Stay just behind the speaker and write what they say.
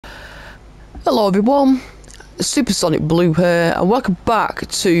Hello everyone, Supersonic Blue here, and welcome back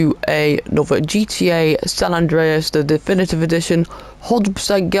to another GTA San Andreas, the definitive edition,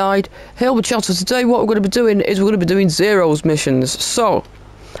 100% guide. Here with Chancellor. Today what we're going to be doing is we're going to be doing Zero's missions. So,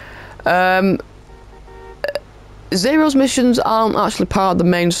 Zero's missions aren't actually part of the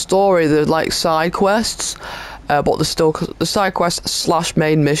main story, they're like side quests, but they're still the side quests slash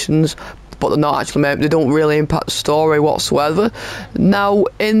main missions, but they're not actually main, they don't really impact the story whatsoever. Now,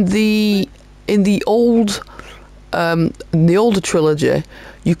 in the older trilogy,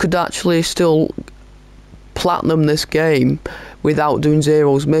 you could actually still platinum this game without doing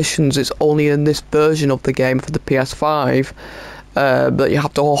Zero's missions. It's only in this version of the game for the PS5 that you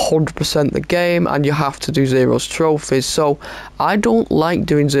have to 100% the game and you have to do Zero's trophies. So I don't like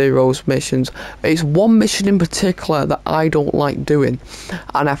doing Zero's missions. It's one mission in particular that I don't like doing,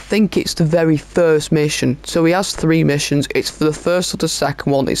 and I think it's the very first mission. So he has 3 missions. It's for the first or the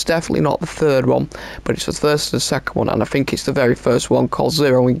second one. It's definitely not the third one, but it's the first or the second one, and I think it's the very first one called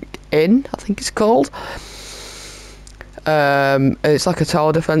Zeroing In, I think it's called. It's like a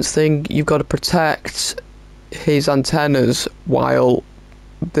tower defense thing. You've got to protect his antennas while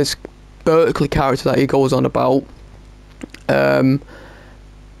this Berkeley character that he goes on about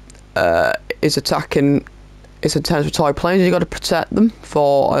is attacking his antennas with toy planes. You got to protect them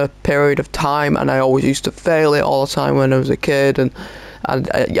for a period of time, and I always used to fail it all the time when I was a kid, and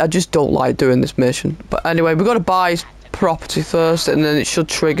I just don't like doing this mission. But anyway, we've got to buy his property first, and then it should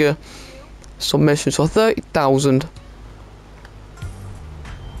trigger some missions. So 30,000.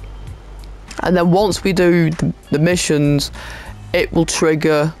 And then once we do the missions, it will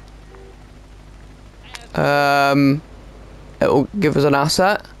trigger, it will give us an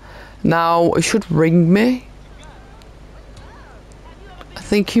asset. Now, it should ring me. I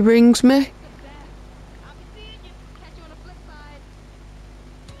think he rings me.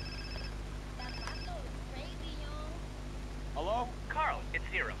 Hello? Carl, it's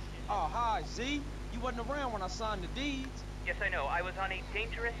Zero. Oh, hi, Z. You wasn't around when I signed the deeds. Yes, I know. I was on a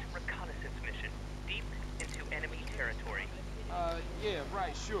dangerous reconnaissance mission, deep into enemy territory. Yeah,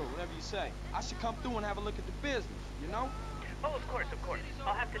 right, sure, whatever you say. I should come through and have a look at the business, you know? Oh, of course, of course.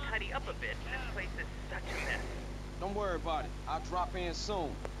 I'll have to tidy up a bit. This place is such a mess. Don't worry about it. I'll drop in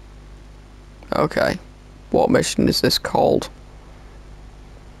soon. Okay. What mission is this called?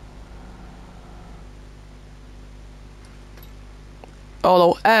 Oh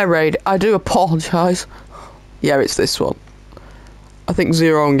no, air raid. I do apologise. Yeah, it's this one. I think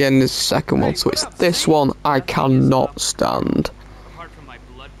Zero again is the second one, so it's this one I cannot stand. Apart from my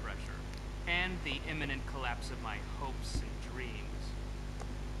blood pressure and the imminent collapse of my hopes and dreams.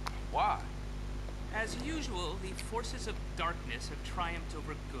 Why? As usual, the forces of darkness have triumphed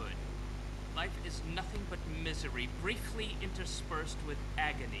over good. Life is nothing but misery, briefly interspersed with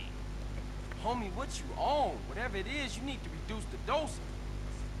agony. Homie, what you own? Whatever it is, you need to reduce the dosage.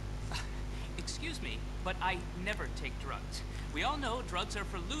 Excuse me, but I never take drugs. We all know drugs are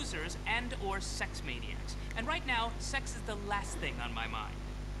for losers and or sex maniacs. And right now, sex is the last thing on my mind.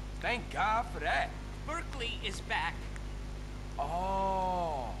 Thank God for that. Berkeley is back.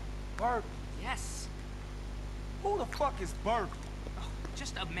 Oh, Berkeley. Yes. Who the fuck is Berkeley? Oh,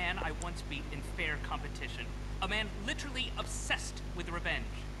 just a man I once beat in fair competition. A man literally obsessed with revenge.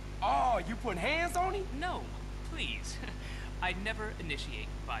 Oh, you putting hands on him? No, please. I never initiate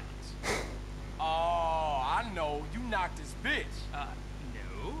violence. Oh, I know. You knocked his bitch.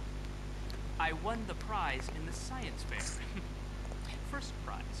 No. I won the prize in the science fair. First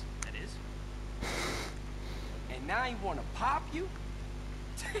prize, that is. And now he wanna pop you?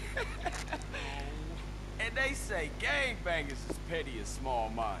 And they say gangbangers is petty and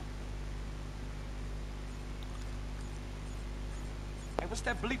small-minded. Hey, what's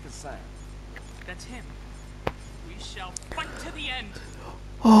that bleeping sound? That's him. We shall fight to the end.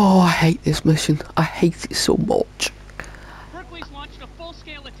 Oh, I hate this mission. I hate it so much. Berkeley's launched a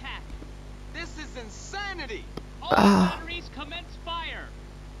full-scale attack. This is insanity! All batteries commence fire.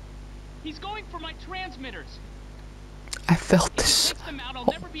 He's going for my transmitters. I felt If this. he takes them out, I'll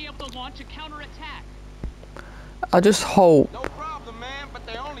never be able to launch a counterattack. I just hope. No problem, man, but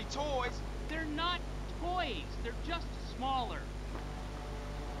they're only toys. They're not toys. They're just smaller.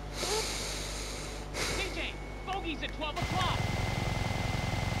 DJ, bogey's at 12 o'clock.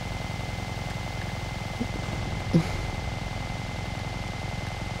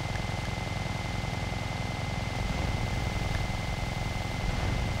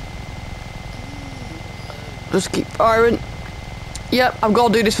 Just keep firing. Yep, I've got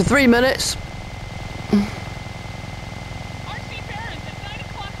to do this for 3 minutes. RC Barron's at 9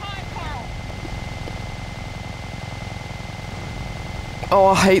 o'clock high, Carl. Oh,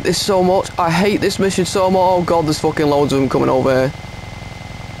 I hate this so much. I hate this mission so much. Oh god, there's fucking loads of them coming over here.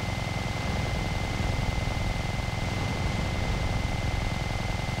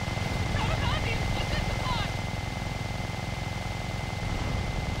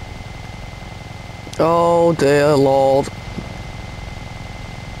 Oh dear lord.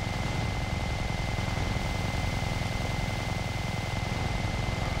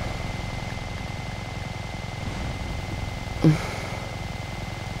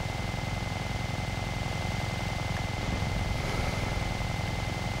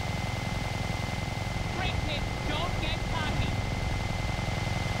 Break it, don't get cocky.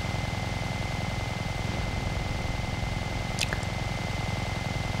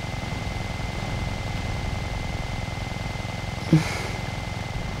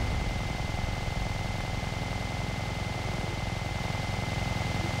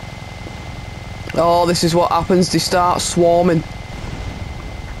 Oh, this is what happens. They start swarming.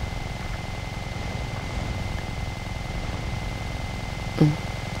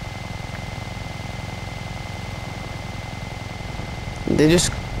 They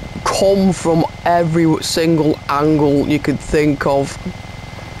just come from every single angle you could think of.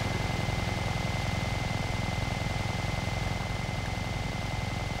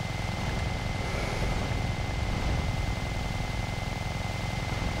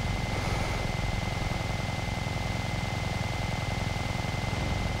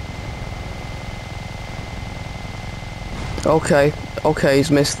 Okay, okay,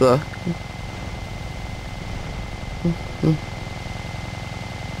 he's missed there.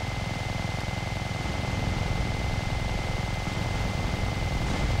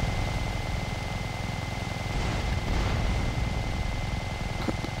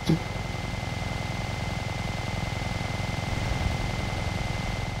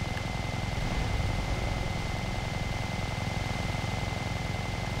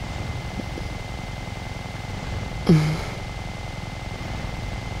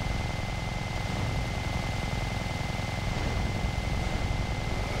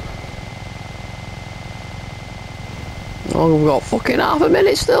 Oh, we've got fucking half a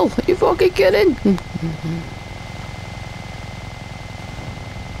minute still. Are you fucking kidding?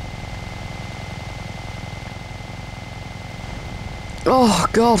 Oh,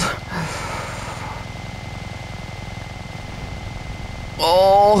 God.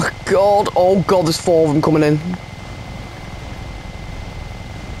 Oh, God. Oh, God, there's 4 of them coming in. We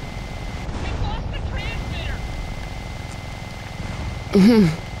lost the transmitter.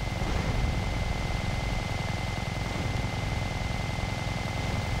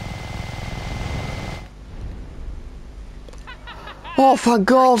 Oh, thank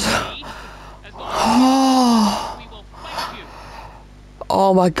God. As long as we will fight you.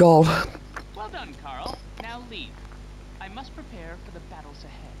 Oh, my God. Well done, Carl. Now leave. I must prepare for the battles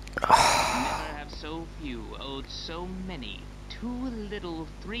ahead. Never have so few owed so many. Too little,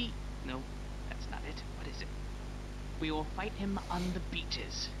 3. No, that's not it. What is it? We will fight him on the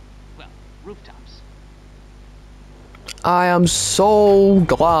beaches. Well, rooftops. I am so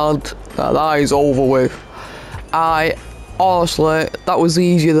glad that that is over with. Honestly, that was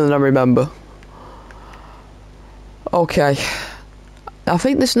easier than I remember. Okay. I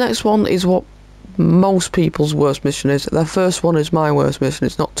think this next one is what most people's worst mission is. Their first one is my worst mission.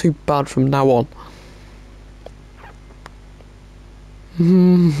 It's not too bad from now on. Hey,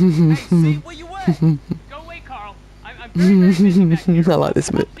 see, where you at? Go away, Carl. I'm very, very busy back here. I like this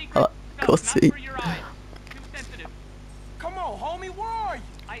bit. Top I secret like stuff, Gossy. not for your eyes. Too sensitive. Come on, homie, where are you?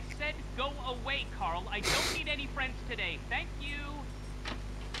 I said go away, Carl. I don't need any friends today. Thank you.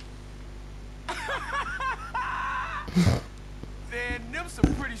 Man, them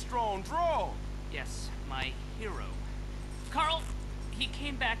some pretty strong draws. Yes, my hero. Carl, he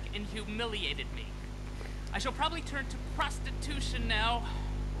came back and humiliated me. I shall probably turn to prostitution now,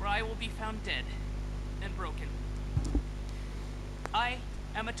 where I will be found dead and broken. I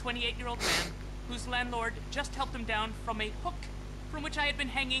am a 28-year-old man whose landlord just helped him down from a hook from which I had been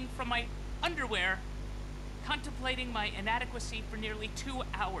hanging from my underwear, contemplating my inadequacy for nearly 2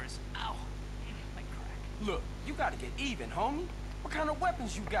 hours. Ow, my crack. Look, you gotta get even, homie. What kind of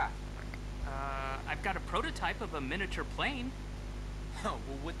weapons you got? I've got a prototype of a miniature plane. Well,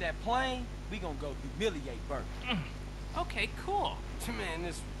 with that plane, we gonna go humiliate Bert. Okay, cool. Man,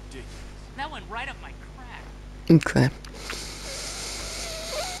 this is ridiculous. That went right up my crack. Okay.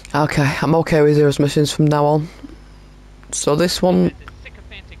 Okay, I'm okay with Zero's missions from now on. So this one... The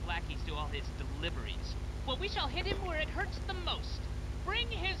sycophantic lackeys do all his deliveries. Well, we shall hit him where it hurts the most. Bring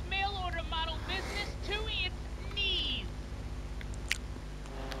his mail-order model business to its knees.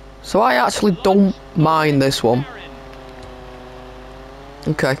 So I actually don't mind this one.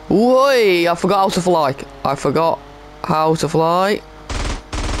 Okay. Whey! I forgot how to fly. I forgot how to fly.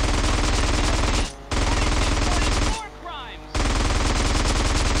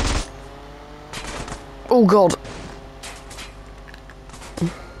 Oh god.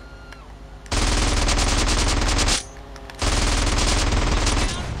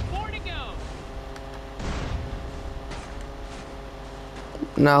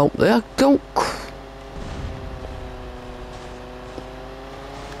 Now, they don't.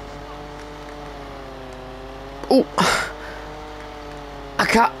 Oh, I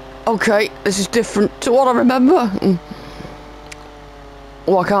can't. Okay, this is different to what I remember.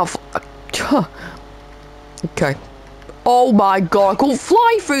 Oh, I can't. Okay. Oh my god, I couldn't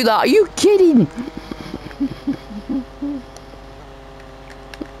fly through that. Are you kidding?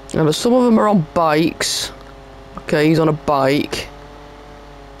 Yeah, but some of them are on bikes. Okay, he's on a bike.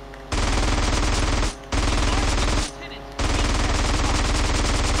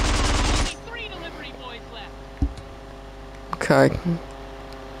 Okay.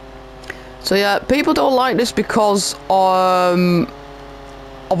 So yeah, people don't like this because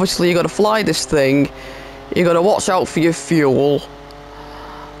obviously you got to fly this thing. You got to watch out for your fuel.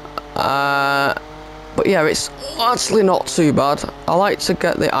 But yeah, it's actually not too bad. I like to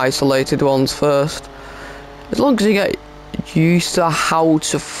get the isolated ones first. As long as you get used to how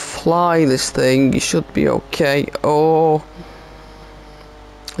to fly this thing, you should be okay. Oh,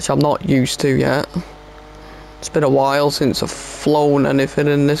 which I'm not used to yet. It's been a while since I've flown anything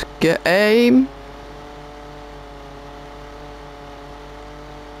in this game.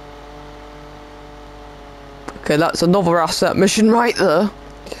 Okay, that's another asset mission right there.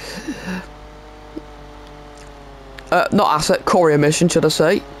 Not asset, courier mission, should I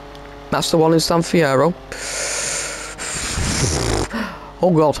say. That's the one in San Fierro.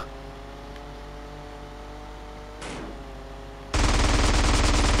 Oh god.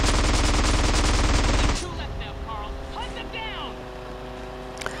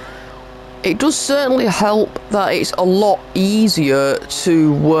 It does certainly help that it's a lot easier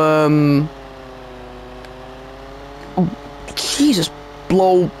to, Jesus,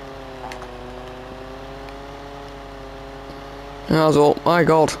 blow. That's all. My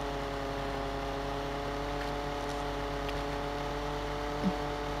god.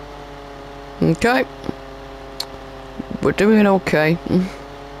 Okay. We're doing okay.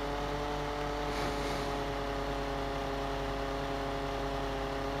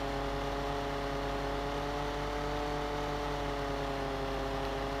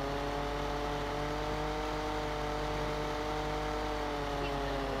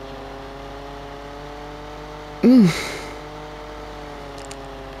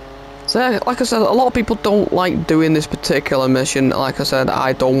 So, like I said, a lot of people don't like doing this particular mission. Like I said,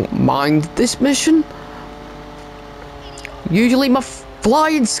 I don't mind this mission. Usually my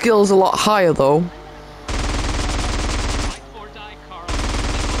flying skill's a lot higher though.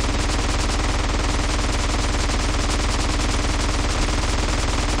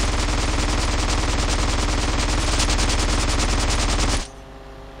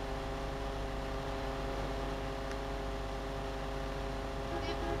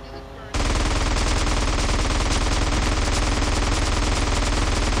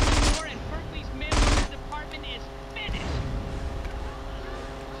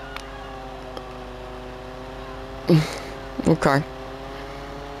 Okay.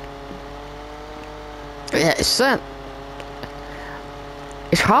 Yeah, it's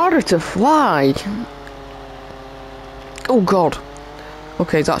harder to fly. Oh god.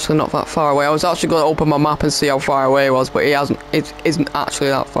 Okay, it's actually not that far away. I was actually going to open my map and see how far away it was, but it isn't actually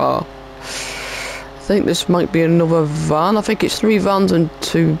that far. I think this might be another van. I think it's 3 vans and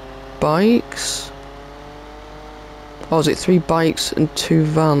 2 bikes. Or is it 3 bikes and 2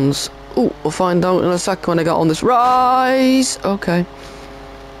 vans? Oh, we'll find out in a second when I get on this rise. Okay.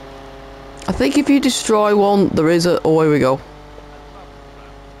 I think if you destroy one, there is a... Oh, here we go.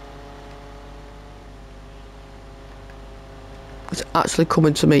 It's actually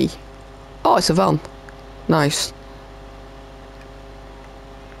coming to me. Oh, it's a van. Nice.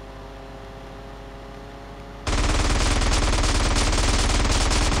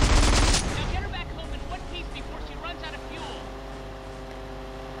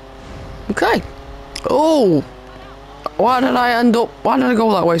 Okay. Oh! Why did I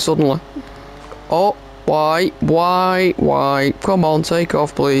go that way suddenly? Oh, why? Come on, take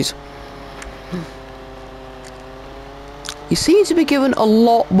off, please. You seem to be given a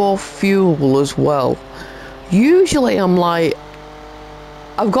lot more fuel as well. Usually I'm like,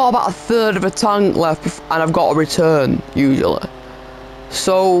 I've got about 1/3 of a tank left and I've got to return, usually.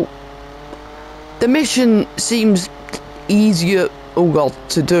 So, the mission seems easier oh god,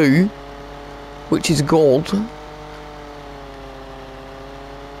 to do, which is gold.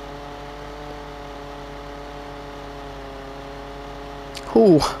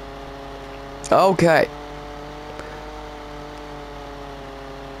 Ooh. Okay.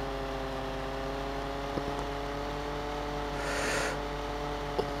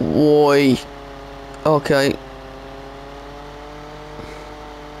 Boy. Okay.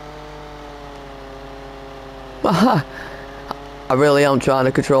 Aha. I really am trying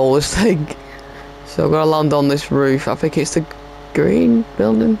to control this thing. So I'm gonna land on this roof. I think it's the green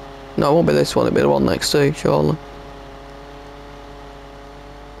building. No, it won't be this one, it'll be the one next to, surely.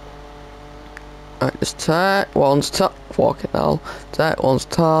 Right, just take one's time. Fucking hell. Take one's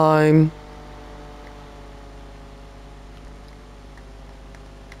time.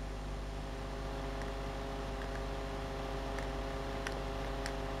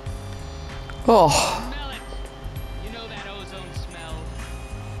 Oh. Smell it. You know that ozone smell.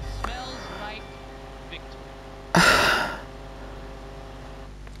 Smells like victory.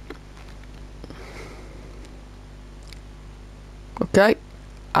 Okay.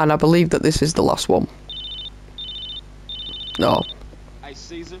 And I believe that this is the last one. No. Hey,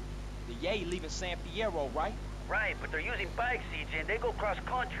 Caesar, the Yay leaving San Fierro, right? Right, but they're using bikes, CJ, and they go cross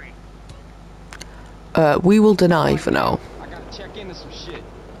country. We will deny for now. I gotta check into some shit.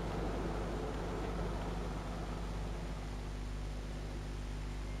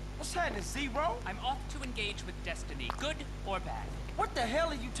 What's happening, Zero? I'm off to engage with destiny, good or bad. What the hell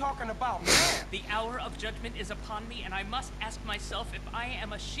are you talking about, man? The hour of judgment is upon me, and I must ask myself if I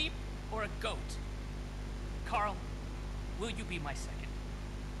am a sheep or a goat. Carl, will you be my second?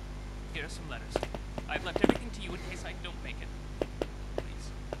 Here are some letters. I've left everything to you in case I don't make it.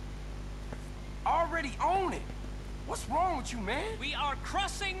 Please. Already own it. What's wrong with you, man? We are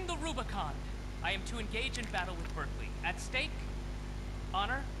crossing the Rubicon. I am to engage in battle with Berkeley. At stake,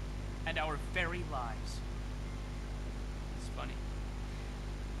 honor, and our very lives. It's funny.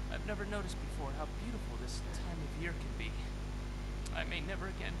 I've never noticed before how beautiful this time of year can be. I may never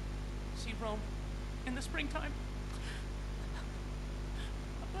again see Rome in the springtime.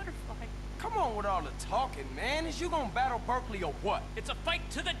 A butterfly. Come on with all the talking, man. Is you gonna battle Berkeley or what? It's a fight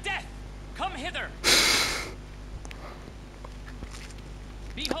to the death. Come hither.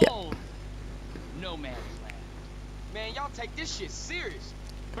 Behold, no man's land. Man, y'all take this shit serious.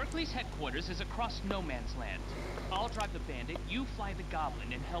 Berkeley's headquarters is across no man's land. I'll drive the bandit, you fly the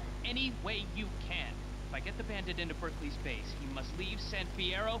goblin, and help any way you can. If I get the bandit into Berkeley's base, he must leave San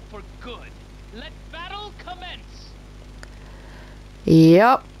Fierro for good. Let battle commence!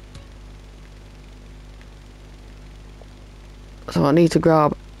 Yep. So I need to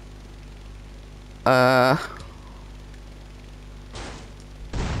grab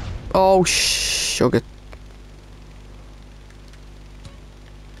oh sugar.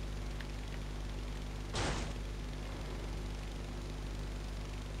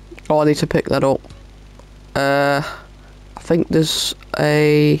 Oh, I need to pick that up. I think there's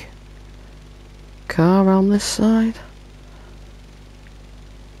a car around this side.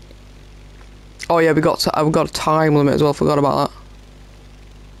 Oh yeah, we've got a time limit as well. Forgot about that.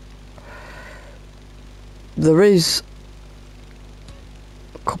 There is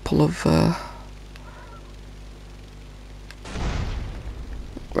a couple of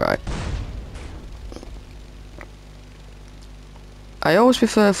right. I always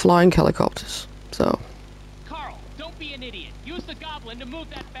prefer flying helicopters, so. Carl, don't be an idiot. Use the goblin to move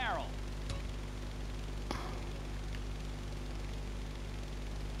that barrel.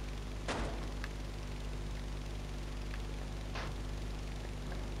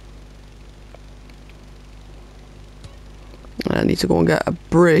 I need to go and get a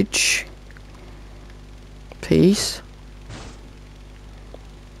bridge piece.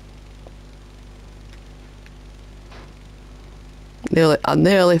 I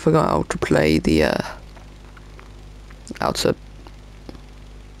nearly forgot how to play the how to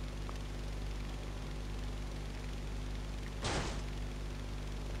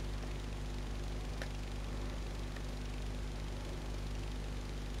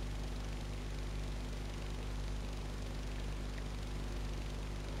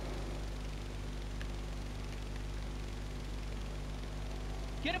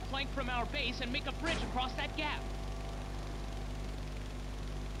Get a plank from our base and make a bridge across that gap.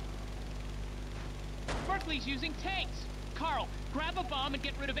 Berkeley's using tanks. Carl, grab a bomb and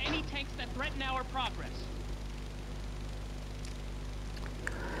get rid of any tanks that threaten our progress.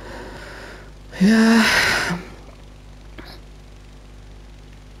 yeah.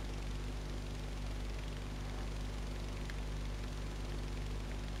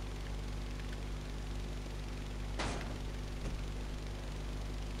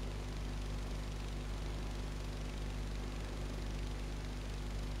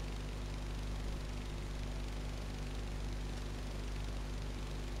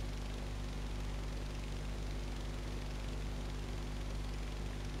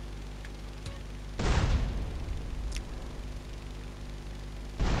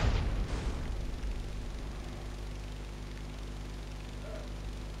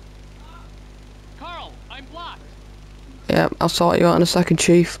 locked. Yeah, I'll sort you out in a second,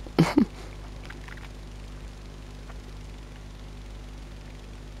 Chief.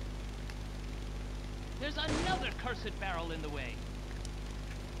 There's another cursed barrel in the way.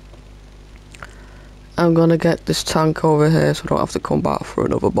 I'm gonna get this tank over here so I don't have to come back for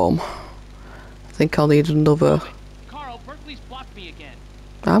another bomb. I think I'll need another. Carl, Berkeley's blocked me again.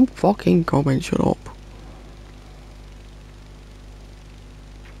 I'm fucking coming, shut up.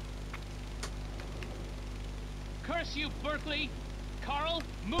 Curse you, Berkeley! Carl,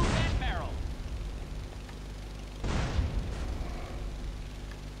 move that barrel!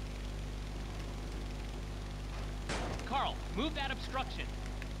 Carl, move that obstruction.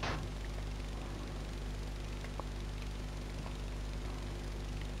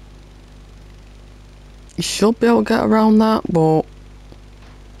 You should be able to get around that, but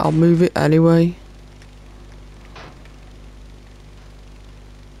I'll move it anyway.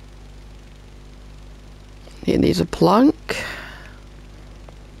 It needs a plank.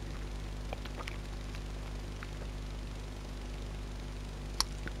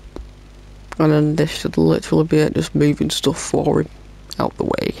 And then this should literally be it, just moving stuff for him out the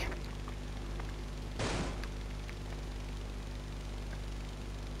way.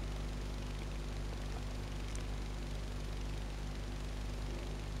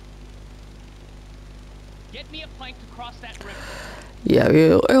 Get me a plank to cross that river. Yeah,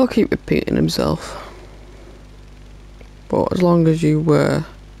 he'll keep repeating himself. But as long as you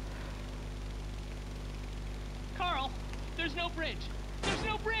Carl, there's no bridge. There's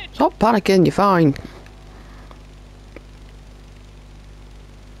no bridge. stop panicking, you're fine.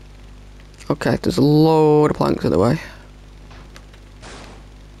 Okay, there's a load of planks in the way.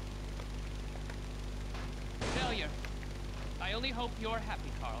 Failure. I only hope you're happy,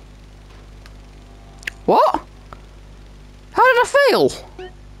 Carl. What? How did I fail?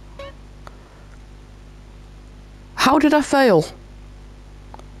 How did I fail?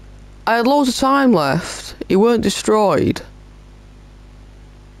 I had loads of time left. He weren't destroyed.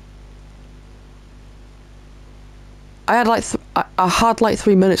 I had like I had like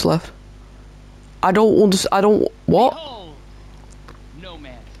 3 minutes left. I don't understand. I don't. What? Behold, no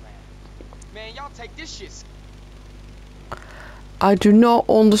man's land. Man, y'all take this shit. I do not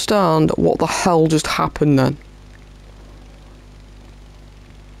understand what the hell just happened then.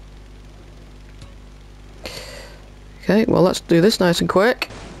 Okay, well let's do this nice and quick.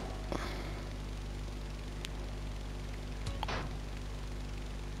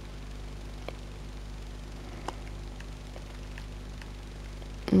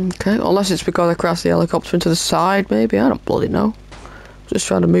 Okay, unless it's because I crashed the helicopter into the side, maybe. I don't bloody know. Just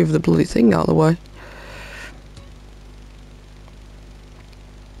trying to move the bloody thing out of the way.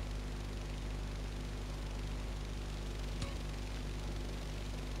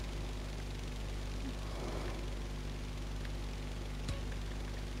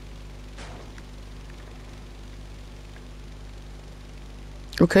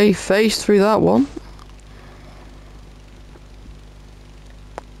 Okay, phased through that one.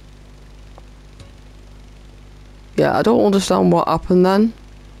 Yeah, I don't understand what happened then.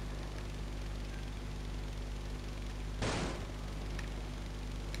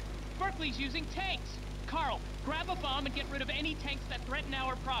 Berkeley's using tanks. Carl, grab a bomb and get rid of any tanks that threaten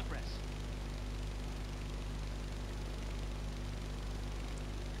our progress.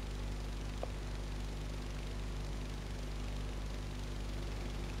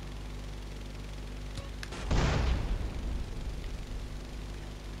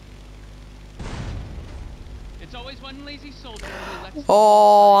 It's always one lazy soldier who lets...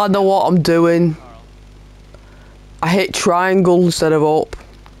 Oh, I know what I'm doing. Carl. I hit triangle instead of up.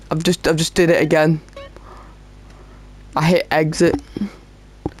 I've just did it again. I hit exit.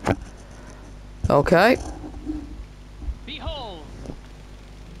 Okay. Behold.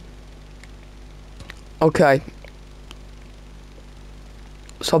 Okay.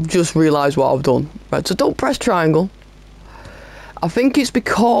 So I've just realised what I've done. Right, so don't press triangle. I think it's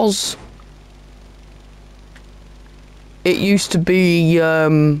because it used to be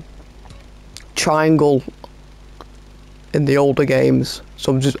triangle in the older games.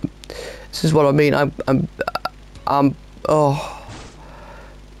 So I'm just, this is what I mean. I'm oh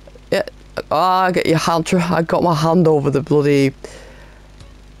yeah. I get your hand. I got my hand over the bloody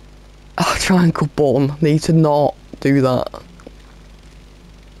triangle button. Need to not do that.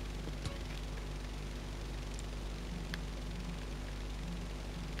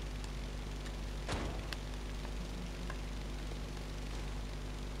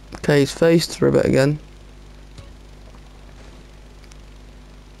 Okay, he's phased through it again.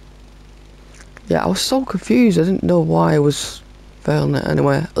 Yeah, I was so confused. I didn't know why I was failing it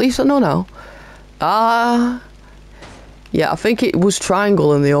anyway. At least I know now. Yeah, I think it was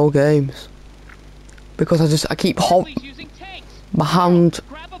triangle in the old games. Because I keep Using tanks. my hand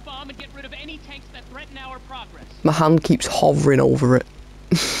Grab a bomb and get rid of any tanks that threaten our progress. my hand keeps hovering over it.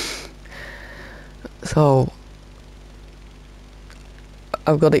 So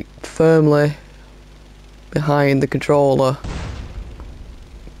I've got it firmly behind the controller.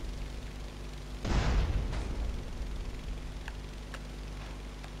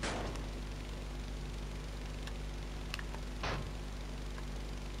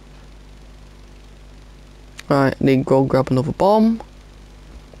 Right, need to go grab another bomb.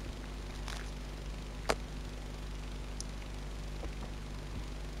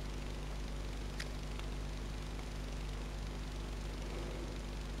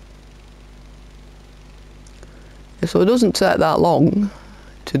 Yeah, so it doesn't take that long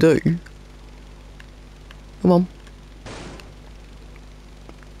to do. Come on.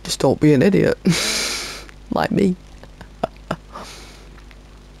 Just don't be an idiot. Like me.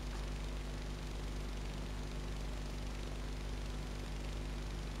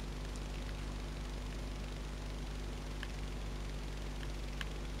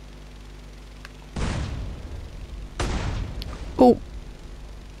 Oh.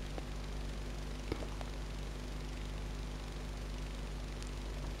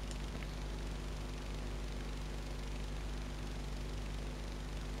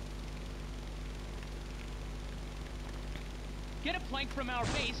 Get a plank from our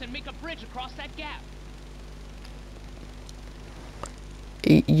base and make a bridge across that gap.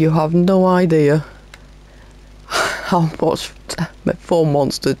 You have no idea how much for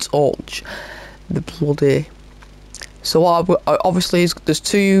monster touch the bloody. So obviously there's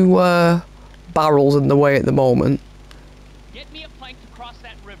two barrels in the way at the moment. Get me a plank to cross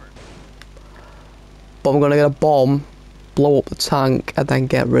that river. But I'm gonna get a bomb, blow up the tank, and then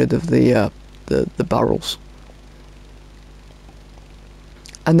get rid of the barrels.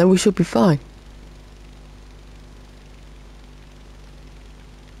 And then we should be fine.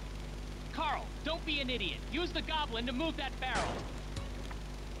 Carl, don't be an idiot. Use the goblin to move that barrel.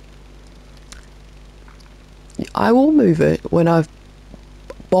 I will move it when I've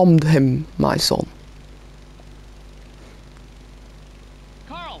bombed him, my son.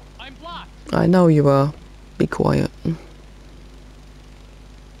 Carl, I'm blocked. I know you are. Be quiet.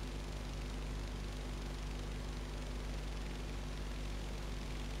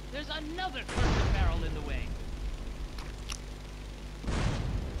 There's another cursed barrel in the way.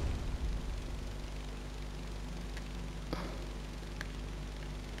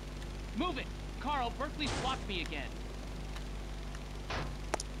 Move it! Carl, Berkeley's blocked me again.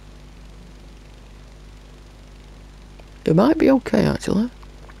 It might be okay, actually.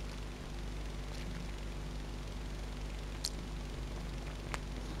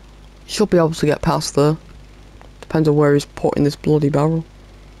 Should be able to get past there. Depends on where he's putting this bloody barrel.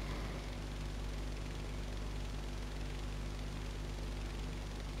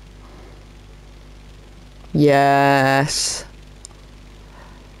 Yes.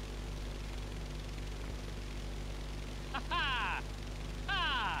 Ha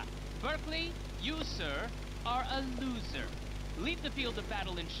ha! Berkeley, you, sir, are a loser. Leave the field of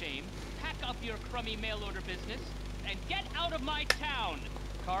battle in shame, pack up your crummy mail order business, and get out of my town!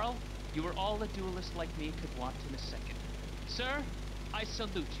 Carl, you are all a duelist like me could want in a second. Sir, I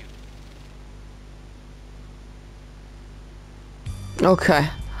salute you. Okay,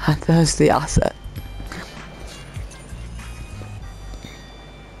 there's the asset.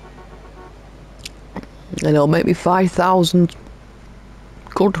 And it'll make me 5,000.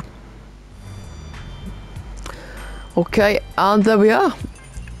 Good. Okay, and there we are.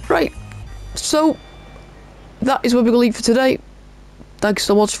 Right, so that is where we're going to leave for today. Thanks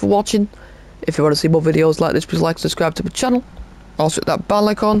so much for watching. If you want to see more videos like this, please like and subscribe to the channel. Also hit that bell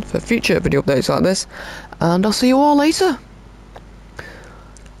icon for future video updates like this. And I'll see you all later.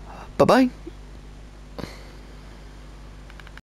 Bye bye.